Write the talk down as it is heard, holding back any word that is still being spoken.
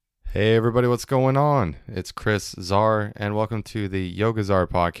Hey everybody, what's going on? It's Chris Czar, and welcome to the Yoga Czar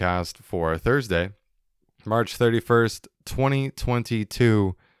podcast for Thursday, March 31st,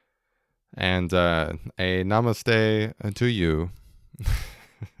 2022. And a namaste to you.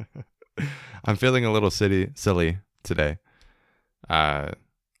 I'm feeling a little silly today. I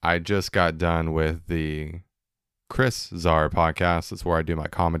just got done with the Chris Czar podcast. That's where I do my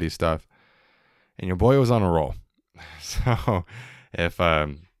comedy stuff. And your boy was on a roll. So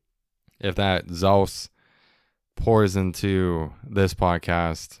if that Zeus pours into this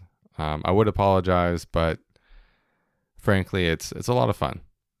podcast, I would apologize, but frankly, it's a lot of fun.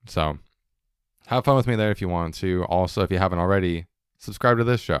 So have fun with me there if you want to. Also, if you haven't already, subscribe to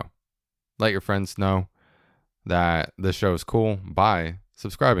this show. Let your friends know that this show is cool by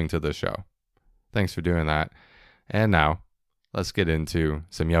subscribing to this show. Thanks for doing that. And now, let's get into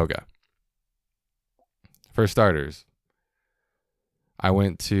some yoga. For starters, I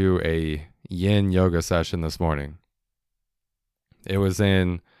went to a yin yoga session this morning. It was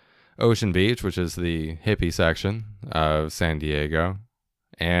in Ocean Beach, which is the hippie section of San Diego.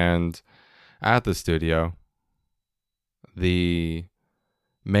 And at the studio, the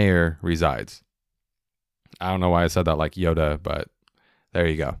mayor resides. I don't know why I said that like Yoda, but there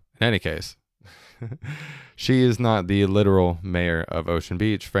you go. In any case, she is not the literal mayor of Ocean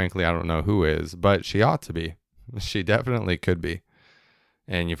Beach. Frankly, I don't know who is, but she ought to be. She definitely could be.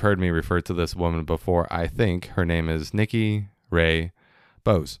 And you've heard me refer to this woman before. I think her name is Nikki Ray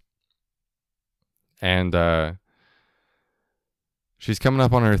Bose. And she's coming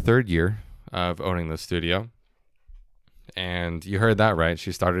up on her third year of owning the studio. And you heard that right.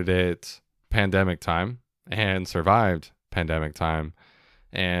 She started it pandemic time and survived pandemic time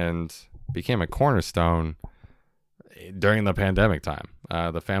and became a cornerstone during the pandemic time.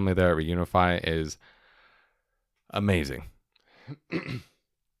 The family there at Reunify is amazing.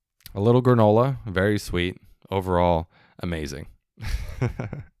 A little granola, very sweet. Overall, amazing.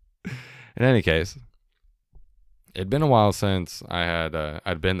 In any case, it'd been a while since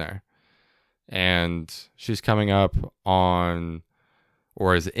I'd been there, and she's coming up on,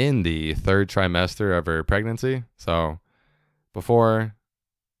 or is in the third trimester of her pregnancy. So, before,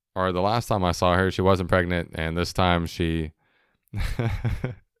 or the last time I saw her, she wasn't pregnant, and this time she,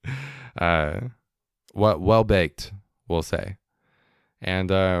 well baked, we'll say.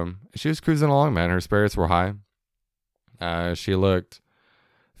 And she was cruising along, man. Her spirits were high. She looked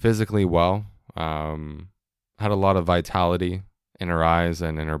physically well. Had a lot of vitality in her eyes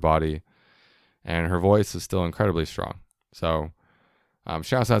and in her body. And her voice is still incredibly strong. So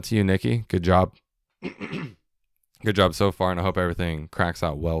shouts out to you, Nikki. Good job. Good job so far. And I hope everything cracks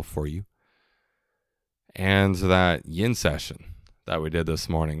out well for you. And that yin session that we did this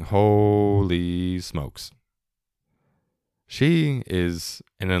morning. Holy smokes. She is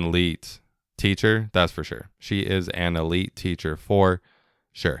an elite teacher, that's for sure. She is an elite teacher for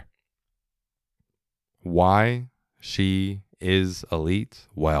sure. Why she is elite?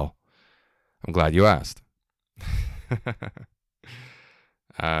 Well, I'm glad you asked.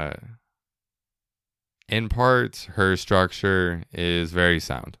 In part, her structure is very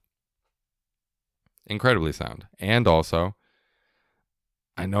sound. Incredibly sound. And also,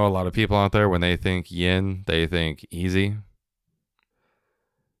 I know a lot of people out there, when they think yin, they think easy.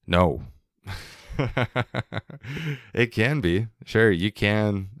 No. It can be. Sure, you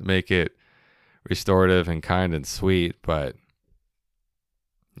can make it restorative and kind and sweet, but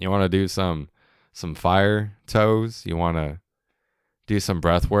you want to do some fire toes, you want to do some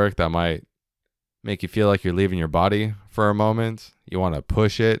breath work that might make you feel like you're leaving your body for a moment. You want to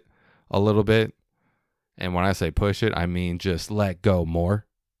push it a little bit. And when I say push it, I mean just let go more.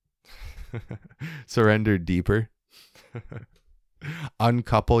 Surrender deeper.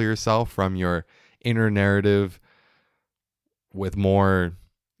 Uncouple yourself from your inner narrative with more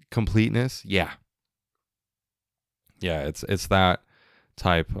completeness. Yeah, it's that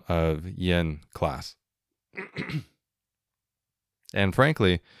type of yin class. And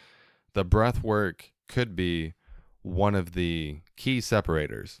frankly, the breath work could be one of the key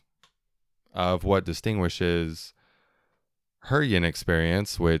separators of what distinguishes her yin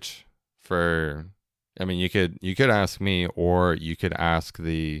experience, which you could ask me, or you could ask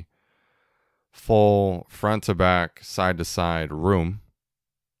the full front to back, side to side room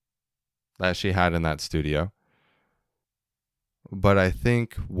that she had in that studio. But I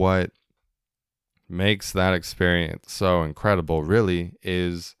think what makes that experience so incredible really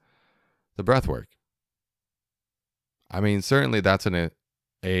is the breath work. I mean, certainly that's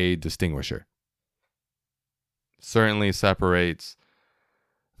a distinguisher. Certainly separates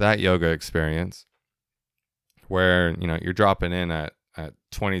that yoga experience where, you're dropping in at at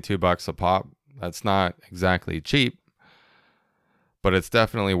 $22 a pop. That's not exactly cheap, but it's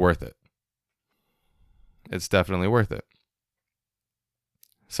definitely worth it. It's definitely worth it.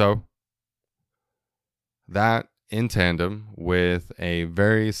 So that in tandem with a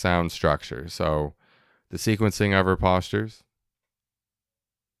very sound structure. So the sequencing of her postures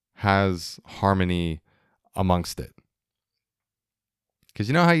has harmony amongst it. Because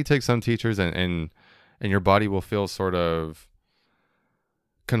you know how you take some teachers and your body will feel sort of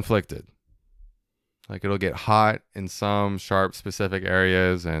conflicted. Like it'll get hot in some sharp specific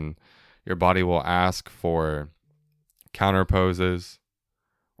areas and your body will ask for counter poses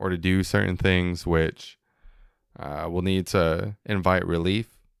or to do certain things which will need to invite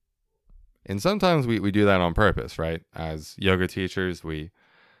relief. And sometimes we do that on purpose, right? As yoga teachers, we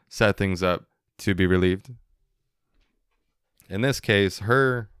set things up to be relieved. In this case,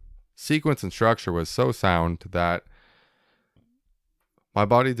 her sequence and structure was so sound that my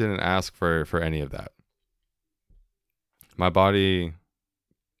body didn't ask for any of that. My body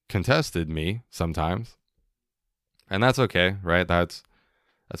contested me sometimes. And that's okay, right? That's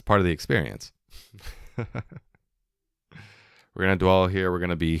part of the experience. We're going to dwell here. We're going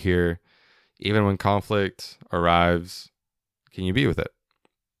to be here. Even when conflict arrives, can you be with it?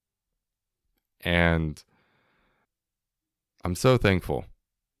 And I'm so thankful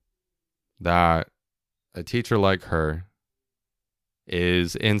that a teacher like her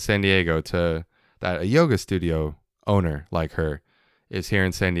is in San Diego, that a yoga studio owner like her is here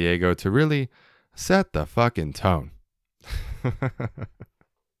in San Diego to really set the fucking tone.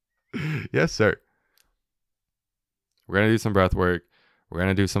 Yes, sir. We're going to do some breath work. We're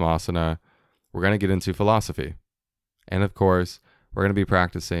going to do some asana. We're going to get into philosophy. And of course, we're going to be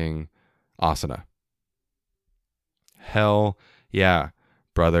practicing asana. Hell yeah,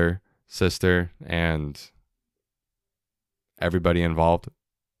 brother, sister, and everybody involved.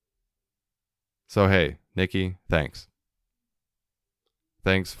 So hey, Nikki, thanks.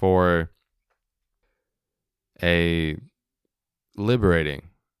 Thanks for a liberating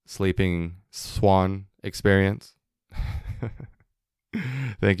sleeping swan experience.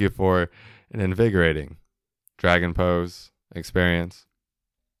 Thank you for an invigorating dragon pose experience.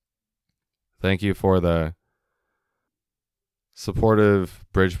 Thank you for the supportive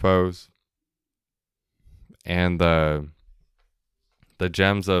bridge pose and the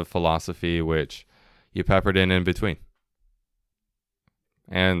gems of philosophy which you peppered in between.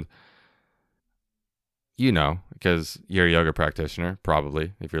 And you know, because you're a yoga practitioner,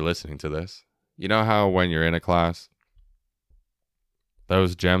 probably, if you're listening to this, you know how when you're in a class,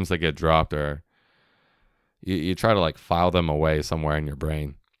 those gems that get dropped are, you try to like file them away somewhere in your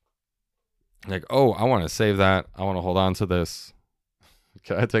brain. Like, oh, I want to save that. I want to hold on to this.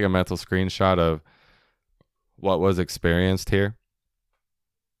 Can I take a mental screenshot of what was experienced here?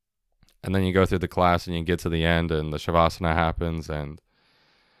 And then you go through the class and you get to the end and the Shavasana happens and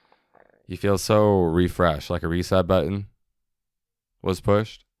you feel so refreshed, like a reset button was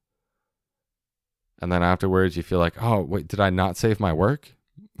pushed. And then afterwards you feel like, oh, wait, did I not save my work?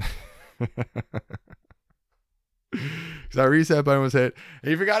 Because that reset button was hit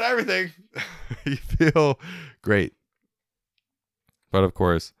and you forgot everything. You feel great. But of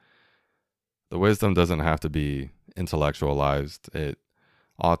course, the wisdom doesn't have to be intellectualized. It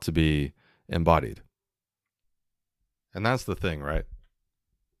ought to be embodied. And that's the thing, right?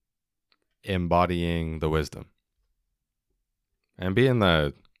 Embodying the wisdom. And being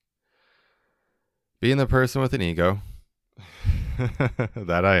the person with an ego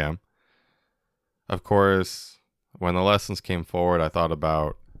that I am. Of course, when the lessons came forward, I thought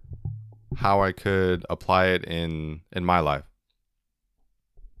about how I could apply it in my life.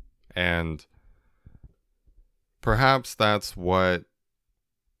 And perhaps that's what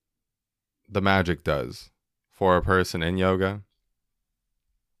the magic does for a person in yoga,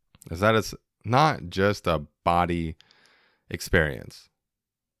 is that it's not just a body experience.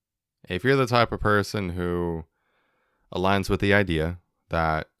 If you're the type of person who aligns with the idea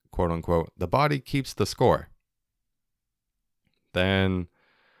that, quote unquote, the body keeps the score, then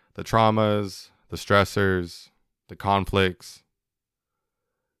the traumas, the stressors, the conflicts,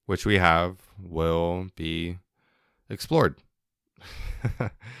 which we have, will be explored.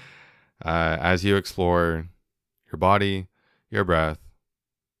 As you explore your body, your breath,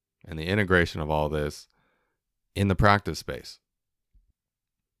 and the integration of all this in the practice space.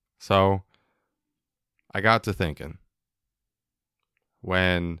 So I got to thinking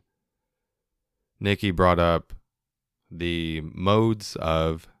when Nikki brought up the modes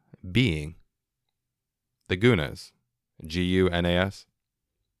of being, the gunas, Gunas.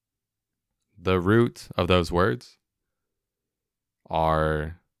 The root of those words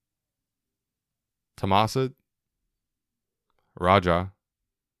are Tamasat, Raja,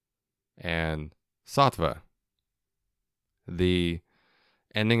 and Sattva. The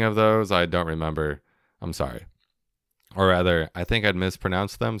ending of those, I don't remember. I'm sorry. Or rather, I think I'd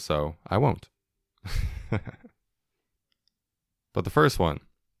mispronounced them, so I won't. But the first one,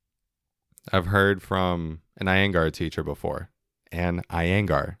 I've heard from an Iyengar teacher before. And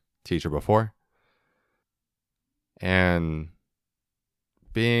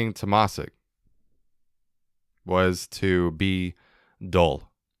being Tamasic was to be dull.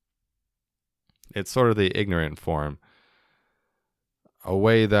 It's sort of the ignorant form. A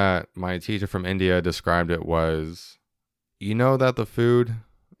way that my teacher from India described it was, you know that the food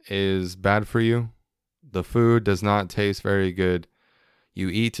is bad for you? The food does not taste very good. You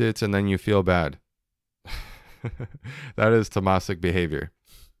eat it and then you feel bad. That is Tamasic behavior.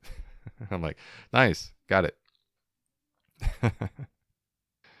 I'm like, nice, got it.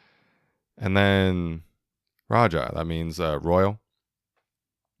 And then Raja, that means royal.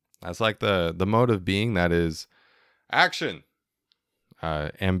 That's like the mode of being that is action.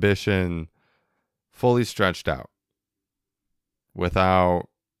 Ambition fully stretched out without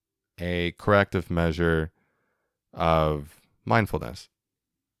a corrective measure of mindfulness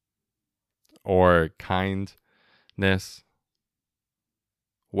or kindness,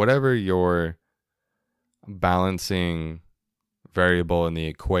 whatever your balancing variable in the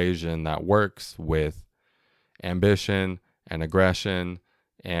equation that works with ambition and aggression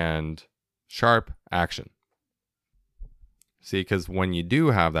and sharp action. See, because when you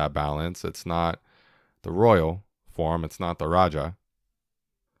do have that balance, it's not the royal form, it's not the Raja.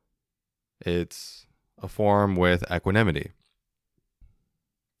 It's a form with equanimity.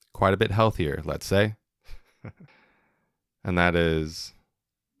 Quite a bit healthier, let's say. And that is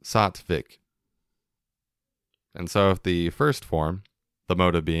Sattvic. And so if the first form, the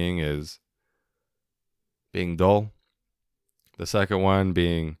mode of being, is being dull, the second one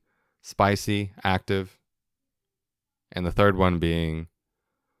being spicy, active, and the third one being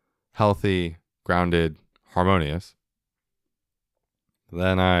healthy, grounded, harmonious,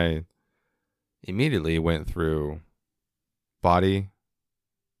 then I immediately went through body,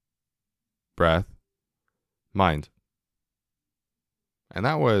 breath, mind. And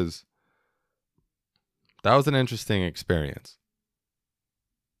that was an interesting experience.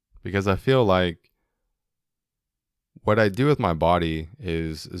 Because I feel like what I do with my body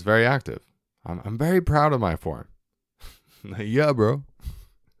is very active. I'm very proud of my form. Yeah, bro.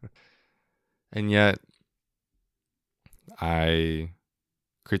 And yet, I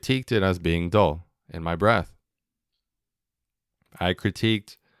critiqued it as being dull in my breath. I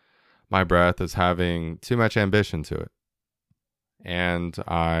critiqued my breath as having too much ambition to it. And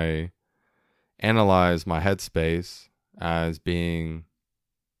I analyzed my headspace as being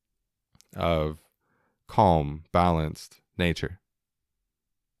of calm, balanced nature.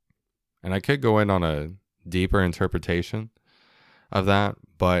 And I could go in on a deeper interpretation of that,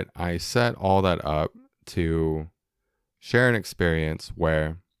 but I set all that up to share an experience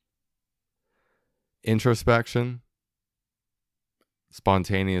where introspection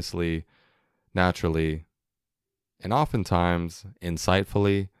spontaneously, naturally, and oftentimes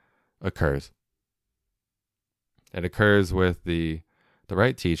insightfully occurs. It occurs with the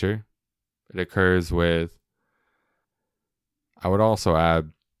right teacher. It occurs with, I would also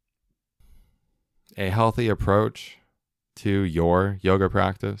add, a healthy approach to your yoga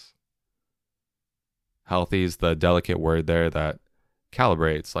practice. Healthy is the delicate word there that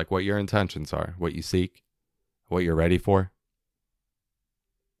calibrates like what your intentions are, what you seek, what you're ready for.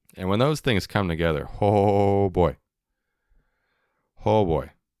 And when those things come together, oh boy,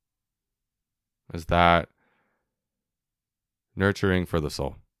 is that nurturing for the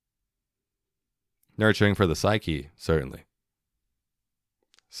soul. Nurturing for the psyche, certainly.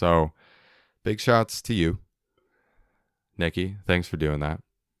 So, big shouts to you, Nikki. Thanks for doing that.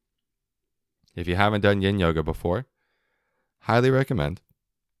 If you haven't done yin yoga before, highly recommend.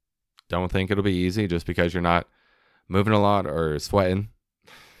 Don't think it'll be easy just because you're not moving a lot or sweating.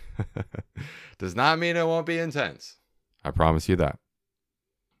 Does not mean it won't be intense. I promise you that.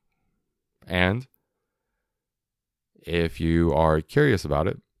 And if you are curious about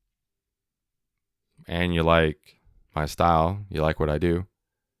it and you like my style, you like what I do,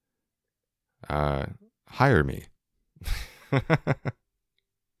 hire me.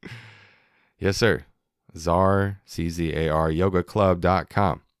 Yes, sir. Czar, C-Z-A-R,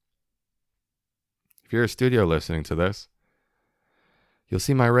 yogaclub.com. If you're a studio listening to this, you'll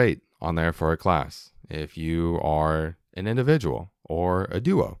see my rate on there for a class. If you are an individual or a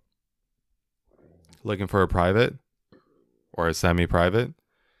duo looking for a private, or a semi-private,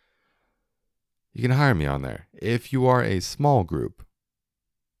 you can hire me on there. If you are a small group,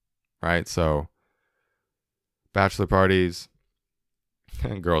 right? So bachelor parties,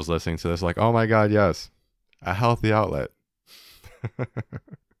 and girls listening to this like, oh my God, yes, a healthy outlet.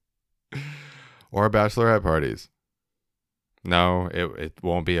 Or bachelorette parties. No, it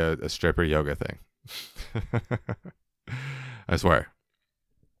won't be a stripper yoga thing. I swear.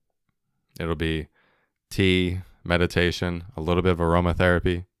 It'll be tea, meditation, a little bit of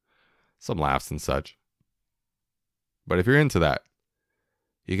aromatherapy, some laughs and such. But if you're into that,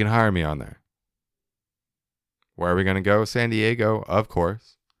 you can hire me on there. Where are we going to go? San Diego, of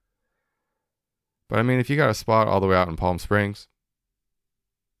course. But I mean, if you got a spot all the way out in Palm Springs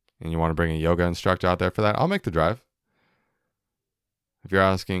and you want to bring a yoga instructor out there for that, I'll make the drive. If you're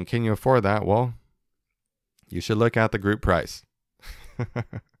asking, can you afford that? Well, you should look at the group price.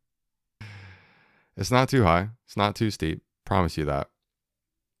 It's not too high. It's not too steep. Promise you that.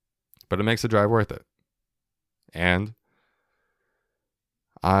 But it makes the drive worth it. And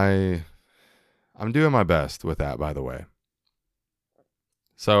I'm doing my best with that, by the way.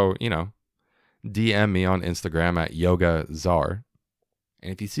 So, DM me on Instagram at YogaZar.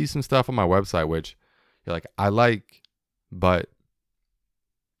 And if you see some stuff on my website, which you're like, I like, but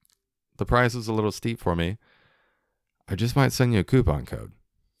the price is a little steep for me, I just might send you a coupon code.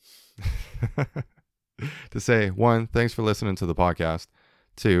 To say, 1, thanks for listening to the podcast.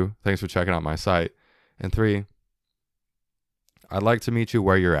 2, thanks for checking out my site. And 3, I'd like to meet you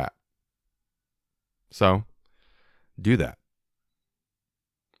where you're at. So, do that.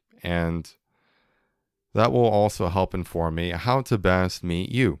 And that will also help inform me how to best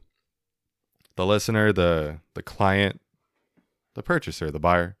meet you. The listener, the client, the purchaser, the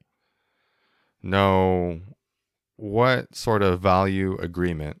buyer. Know what sort of value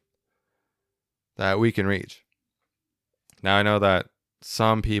agreement that we can reach. Now, I know that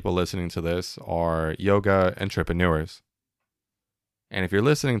some people listening to this are yoga entrepreneurs. And if you're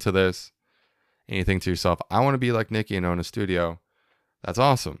listening to this and you think to yourself, I want to be like Nikki and own a studio, that's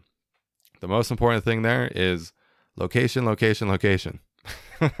awesome. The most important thing there is location, location, location.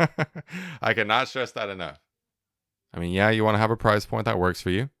 I cannot stress that enough. I mean, yeah, you want to have a price point that works for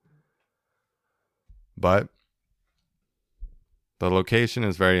you, but the location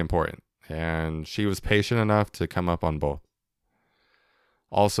is very important. And she was patient enough to come up on both.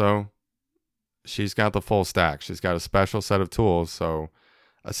 Also, she's got the full stack. She's got a special set of tools. So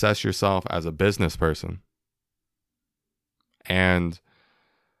assess yourself as a business person. And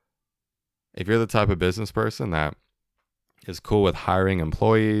if you're the type of business person that is cool with hiring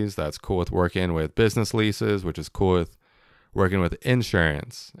employees, that's cool with working with business leases, which is cool with working with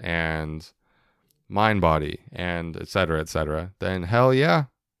insurance and MindBody and et cetera, then hell yeah,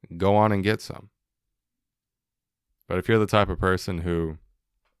 go on and get some. But if you're the type of person who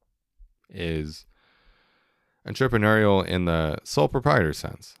is entrepreneurial in the sole proprietor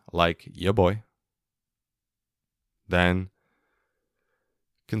sense, like ya boy, then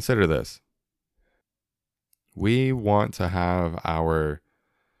consider this. We want to have our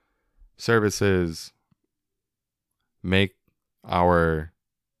services make our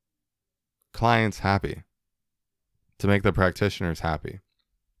clients happy, to make the practitioners happy.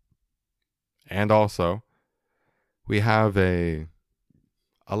 And also, we have a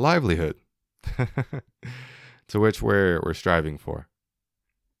livelihood to which we're striving for.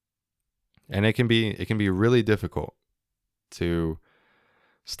 And it can be really difficult to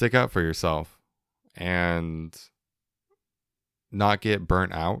stick up for yourself and not get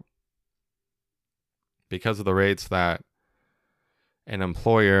burnt out because of the rates that an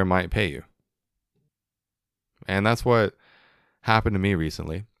employer might pay you. And that's what happened to me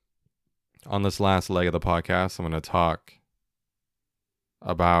recently. On this last leg of the podcast, I'm going to talk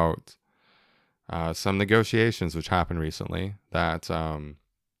about some negotiations which happened recently that, it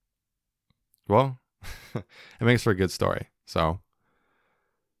makes for a good story. So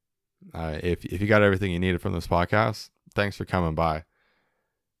if you got everything you needed from this podcast, thanks for coming by.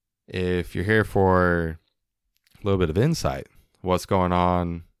 If you're here for a little bit of insight, what's going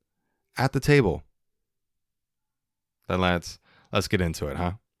on at the table, then let's get into it,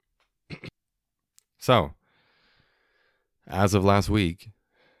 huh? So, as of last week,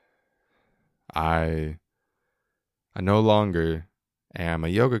 I no longer am a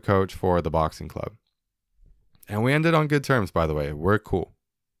yoga coach for the boxing club. And we ended on good terms, by the way. We're cool.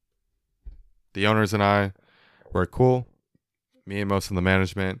 The owners and I, we're cool. Me and most of the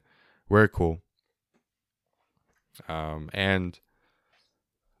management, we're cool. And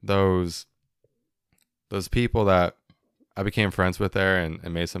those people that I became friends with there and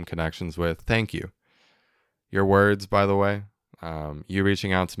made some connections with, thank you. your words, by the way, you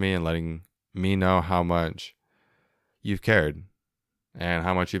reaching out to me and letting me know how much you've cared and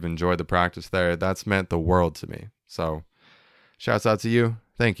how much you've enjoyed the practice there, that's meant the world to me. So shouts out to you.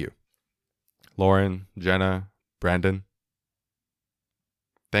 Thank you. Lauren, Jenna, Brandon,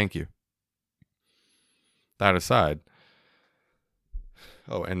 thank you. That aside,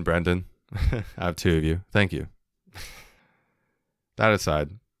 oh, and Brendan, I have two of you. Thank you. That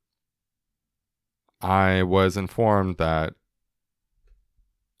aside, I was informed that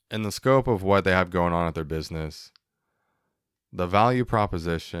in the scope of what they have going on at their business, the value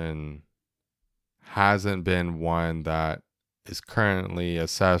proposition hasn't been one that is currently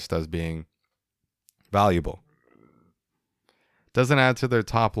assessed as being valuable. Doesn't add to their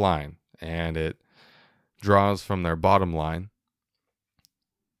top line, and it draws from their bottom line.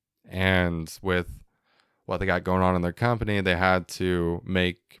 And with what they got going on in their company, they had to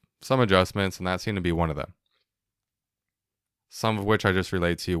make some adjustments, and that seemed to be one of them. Some of which I just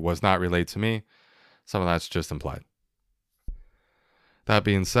relayed to you was not relayed to me. Some of that's just implied. That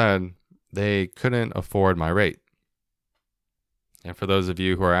being said, they couldn't afford my rate. And for those of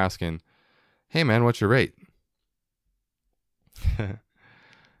you who are asking, hey man, what's your rate?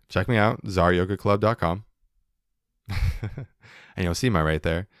 Check me out, zaryogaclub.com. And you'll see my rate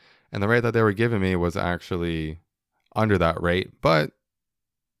there. And the rate that they were giving me was actually under that rate, but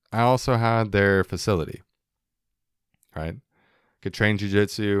I also had their facility, right? Could train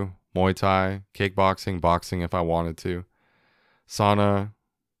jiu-jitsu, Muay Thai, kickboxing, boxing if I wanted to. Sauna,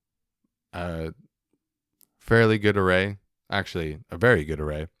 a fairly good array, actually a very good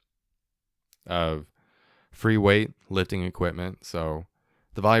array of free weight lifting equipment. So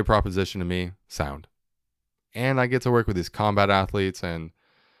the value proposition to me, sound. And I get to work with these combat athletes and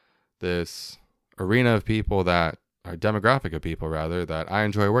this arena of people that are demographic of people rather that I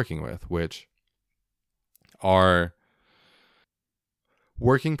enjoy working with, which are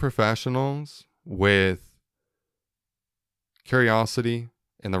working professionals with curiosity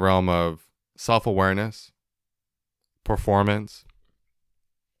in the realm of self-awareness, performance,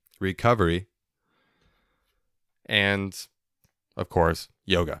 recovery, and of course,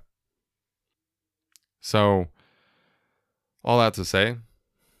 yoga. So all that to say,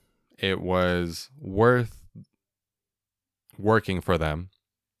 it was worth working for them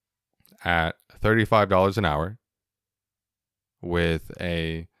at $35 an hour with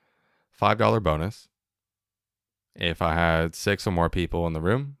a $5 bonus if I had 6 or more people in the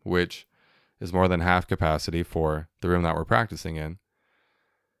room, which is more than half capacity for the room that we're practicing in.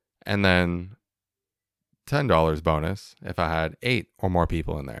 And then $10 bonus if I had 8 or more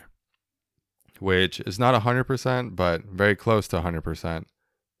people in there, which is not 100%, but very close to 100%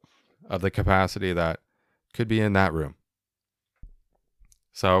 of the capacity that could be in that room.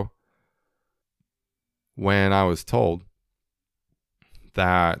 So when I was told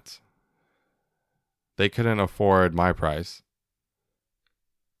that they couldn't afford my price,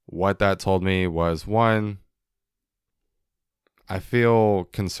 what that told me was, one, I feel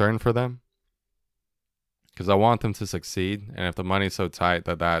concerned for them because I want them to succeed. And if the money's so tight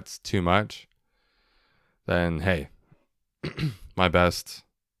that that's too much, then hey, my best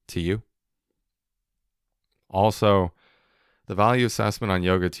to you. Also, the value assessment on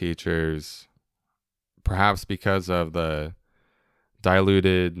yoga teachers, perhaps because of the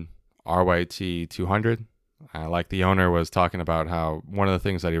diluted RYT 200, like the owner was talking about how one of the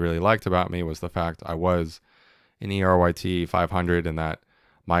things that he really liked about me was the fact I was an ERYT 500 and that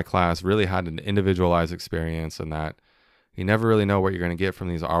my class really had an individualized experience and that you never really know what you're going to get from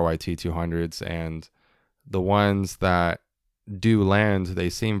these RYT 200s, and the ones that do land, they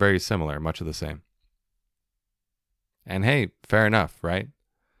seem very similar, much of the same. And hey, fair enough, right?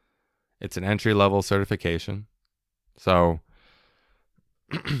 It's an entry-level certification. So,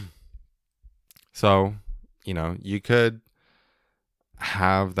 you could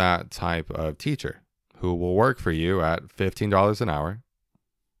have that type of teacher who will work for you at $15 an hour,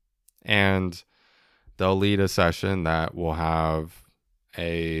 and they'll lead a session that will have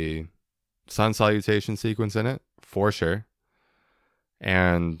a sun salutation sequence in it, for sure,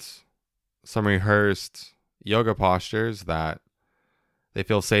 and some rehearsed yoga postures that they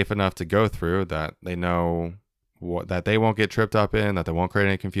feel safe enough to go through, that they know that they won't get tripped up in, that they won't create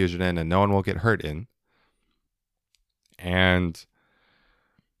any confusion in, and no one will get hurt in. And,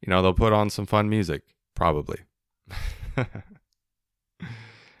 they'll put on some fun music, probably.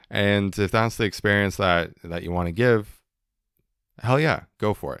 And if that's the experience that you want to give, hell yeah,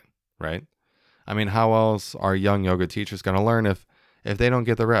 go for it, right? I mean, how else are young yoga teachers going to learn if they don't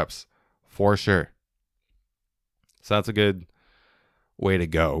get the reps? For sure. So that's a good way to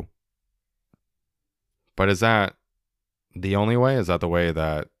go. But is that the only way? Is that the way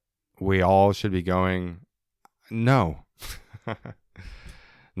that we all should be going? No.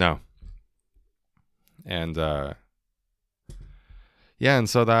 No. And yeah, and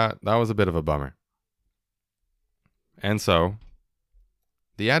so that was a bit of a bummer. And so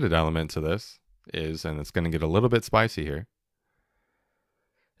the added element to this is, and it's going to get a little bit spicy here,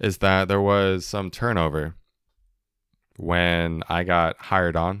 is that there was some turnover when I got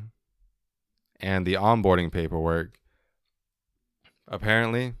hired on, and the onboarding paperwork,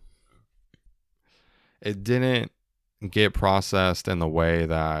 apparently it didn't get processed in the way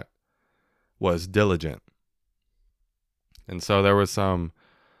that was diligent. And so there was some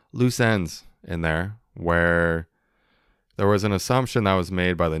loose ends in there where there was an assumption that was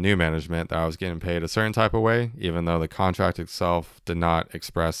made by the new management that I was getting paid a certain type of way, even though the contract itself did not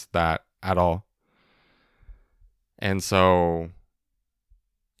express that at all. And so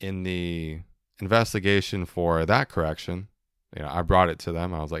in the investigation for that correction, I brought it to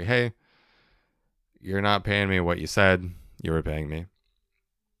them. I was like, hey, you're not paying me what you said you were paying me.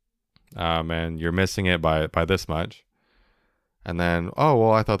 And you're missing it by this much. And then, oh,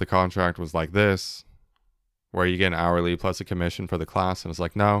 well, I thought the contract was like this, where you get an hourly plus a commission for the class. And it's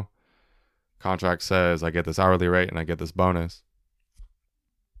like, no, contract says I get this hourly rate and I get this bonus.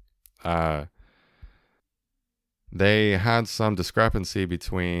 They had some discrepancy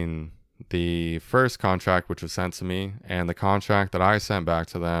between the first contract, which was sent to me, and the contract that I sent back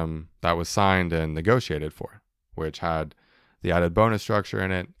to them that was signed and negotiated for, which had the added bonus structure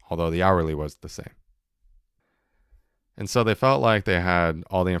in it, although the hourly was the same. And so they felt like they had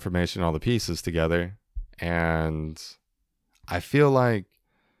all the information, all the pieces together. And I feel like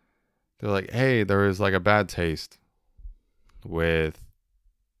they're like, hey, there was like a bad taste with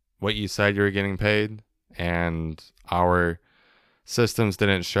what you said you were getting paid, and our systems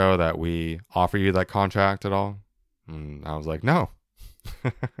didn't show that we offer you that contract at all. And I was like, no.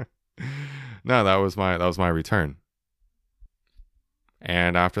 No, that was my return.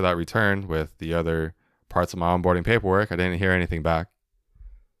 And after that return with the other parts of my onboarding paperwork, I didn't hear anything back.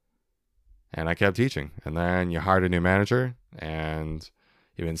 And I kept teaching. And then you hired a new manager, and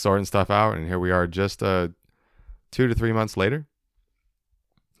you've been sorting stuff out. And here we are just 2 to 3 months later,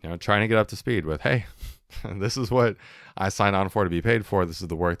 trying to get up to speed with, hey, this is what I signed on for to be paid for. This is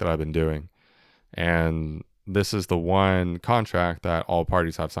the work that I've been doing. And this is the one contract that all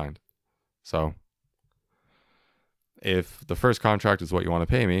parties have signed. So if the first contract is what you want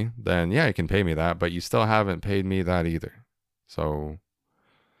to pay me, then yeah, you can pay me that, but you still haven't paid me that either. So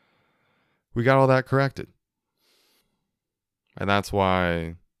we got all that corrected. And that's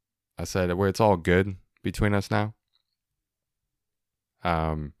why I said where it's all good between us now.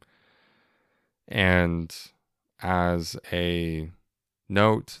 And as a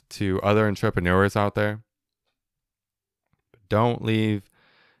note to other entrepreneurs out there, don't leave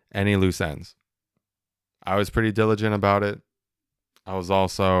any loose ends. I was pretty diligent about it. I was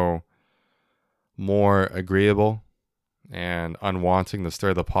also more agreeable and unwanting to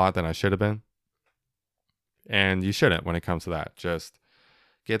stir the pot than I should have been. And you shouldn't when it comes to that. Just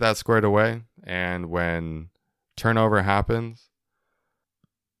get that squared away. And when turnover happens,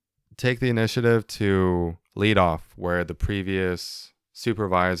 take the initiative to lead off where the previous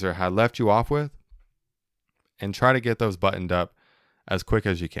supervisor had left you off with, and try to get those buttoned up as quick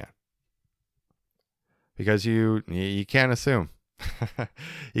as you can. Because you can't assume.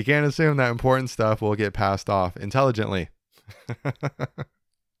 You can't assume that important stuff will get passed off intelligently.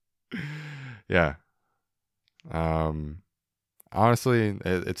 Yeah. Honestly,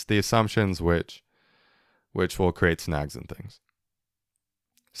 it's the assumptions which will create snags and things.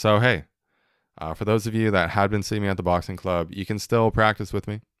 So, hey, for those of you that had been seeing me at the boxing club, you can still practice with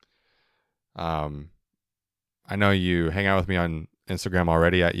me. I know you hang out with me on Instagram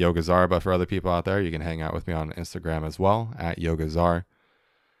already at YogaZar, but for other people out there, you can hang out with me on Instagram as well at YogaZar.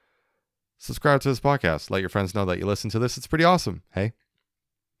 Subscribe to this podcast. Let your friends know that you listen to this. It's pretty awesome. Hey.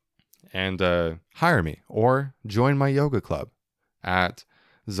 And hire me or join my yoga club at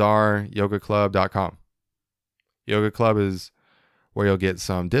zaryogaclub.com. Yoga club is where you'll get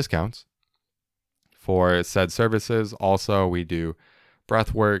some discounts for said services. Also, we do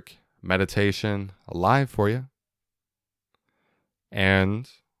breath work, meditation live for you, and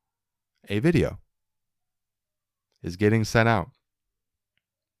a video is getting sent out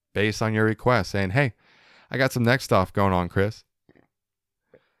based on your request saying, hey, I got some neck stuff going on, Chris.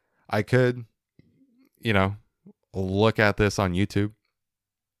 I could, look at this on YouTube,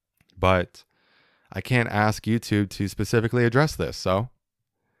 but I can't ask YouTube to specifically address this. So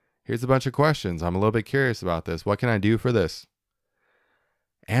here's a bunch of questions. I'm a little bit curious about this. What can I do for this?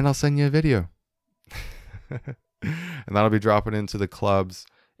 And I'll send you a video. And that'll be dropping into the club's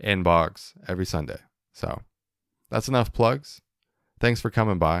inbox every Sunday. So that's enough plugs. Thanks for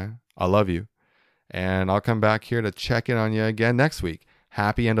coming by. I love you. And I'll come back here to check in on you again next week.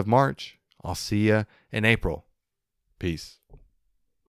 Happy end of March. I'll see you in April. Peace.